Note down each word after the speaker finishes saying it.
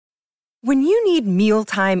When you need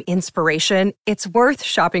mealtime inspiration, it's worth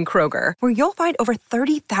shopping Kroger, where you'll find over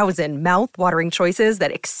 30,000 mouth-watering choices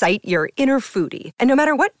that excite your inner foodie. And no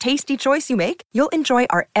matter what tasty choice you make, you'll enjoy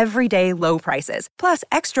our everyday low prices, plus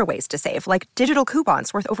extra ways to save, like digital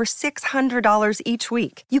coupons worth over $600 each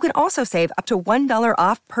week. You can also save up to $1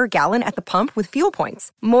 off per gallon at the pump with fuel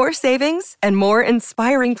points. More savings and more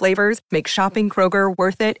inspiring flavors make shopping Kroger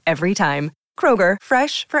worth it every time. Kroger,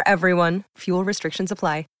 fresh for everyone. Fuel restrictions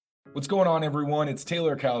apply. What's going on, everyone? It's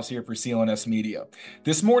Taylor Cowles here for CLNS Media.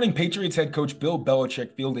 This morning, Patriots head coach Bill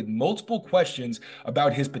Belichick fielded multiple questions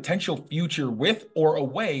about his potential future with or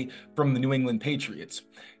away from the New England Patriots.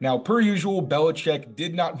 Now, per usual, Belichick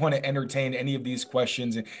did not want to entertain any of these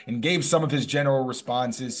questions and gave some of his general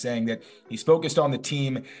responses, saying that he's focused on the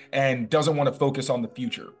team and doesn't want to focus on the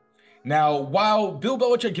future. Now, while Bill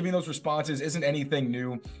Belichick giving those responses isn't anything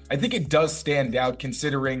new, I think it does stand out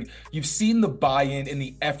considering you've seen the buy-in and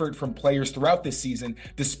the effort from players throughout this season,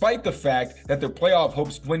 despite the fact that their playoff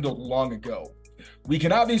hopes dwindled long ago. We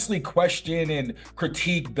can obviously question and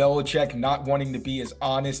critique Belichick not wanting to be as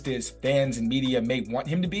honest as fans and media may want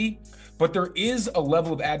him to be, but there is a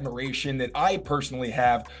level of admiration that I personally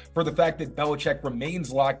have for the fact that Belichick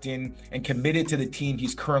remains locked in and committed to the team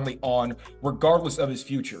he's currently on, regardless of his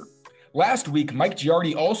future. Last week, Mike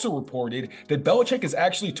Jerod also reported that Belichick has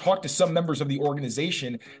actually talked to some members of the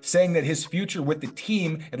organization, saying that his future with the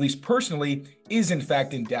team, at least personally, is in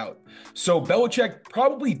fact in doubt. So Belichick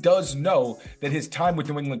probably does know that his time with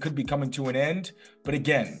New England could be coming to an end, but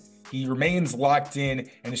again, he remains locked in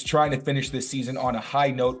and is trying to finish this season on a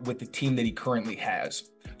high note with the team that he currently has.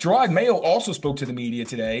 Jerod Mayo also spoke to the media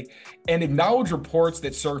today and acknowledged reports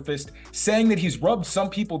that surfaced saying that he's rubbed some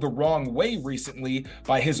people the wrong way recently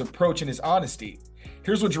by his approach and his honesty.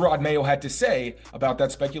 Here's what Jerod Mayo had to say about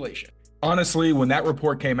that speculation. Honestly, when that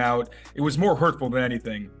report came out, it was more hurtful than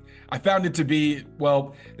anything. I found it to be,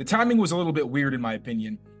 well, the timing was a little bit weird in my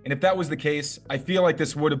opinion. And if that was the case, I feel like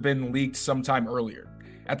this would have been leaked sometime earlier.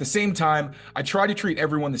 At the same time, I try to treat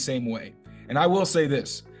everyone the same way. And I will say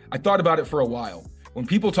this, I thought about it for a while. When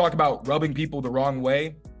people talk about rubbing people the wrong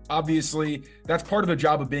way, obviously that's part of the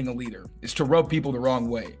job of being a leader, is to rub people the wrong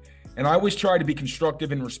way. And I always try to be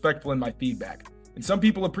constructive and respectful in my feedback. And some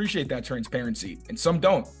people appreciate that transparency and some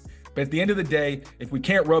don't. But at the end of the day, if we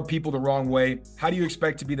can't rub people the wrong way, how do you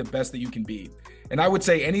expect to be the best that you can be? And I would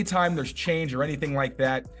say anytime there's change or anything like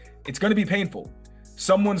that, it's going to be painful.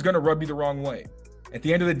 Someone's going to rub you the wrong way. At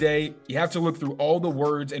the end of the day, you have to look through all the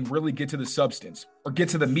words and really get to the substance or get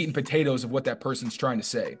to the meat and potatoes of what that person's trying to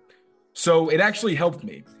say. So it actually helped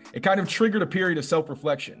me. It kind of triggered a period of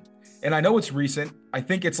self-reflection. And I know it's recent. I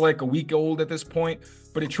think it's like a week old at this point,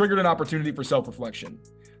 but it triggered an opportunity for self-reflection.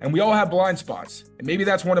 And we all have blind spots. And maybe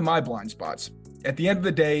that's one of my blind spots. At the end of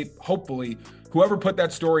the day, hopefully, whoever put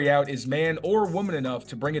that story out is man or woman enough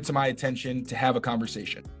to bring it to my attention to have a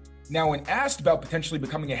conversation. Now, when asked about potentially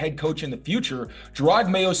becoming a head coach in the future, Jerod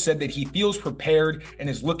Mayo said that he feels prepared and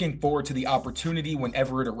is looking forward to the opportunity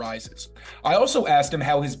whenever it arises. I also asked him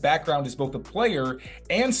how his background as both a player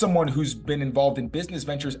and someone who's been involved in business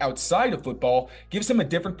ventures outside of football gives him a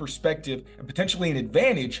different perspective and potentially an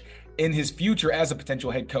advantage in his future as a potential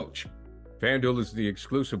head coach. FanDuel is the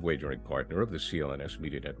exclusive wagering partner of the CLNS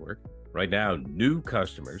Media Network. Right now, new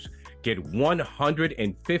customers get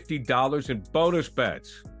 $150 in bonus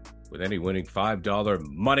bets with any winning $5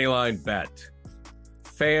 moneyline bet.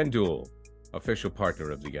 FanDuel, official partner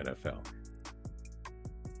of the NFL.